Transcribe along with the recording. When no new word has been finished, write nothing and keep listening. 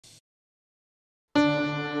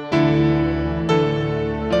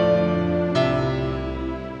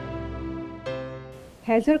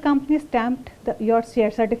has your company stamped your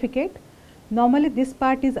share certificate? Normally this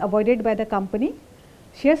part is avoided by the company.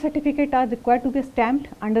 Share certificate are required to be stamped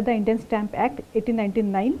under the Indian Stamp Act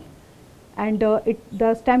 1899, and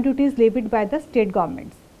the stamp duty is levied by the state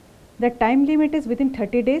governments. The time limit is within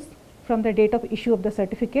 30 days from the date of issue of the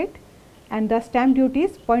certificate, and the stamp duty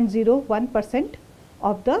is 0.01%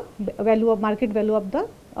 of the value of market value of the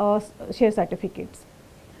share certificates.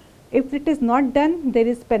 If it is not done, there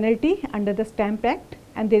is penalty under the Stamp Act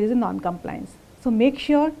and there is a non-compliance. So make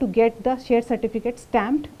sure to get the share certificate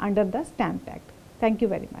stamped under the Stamp Act. Thank you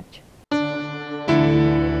very much.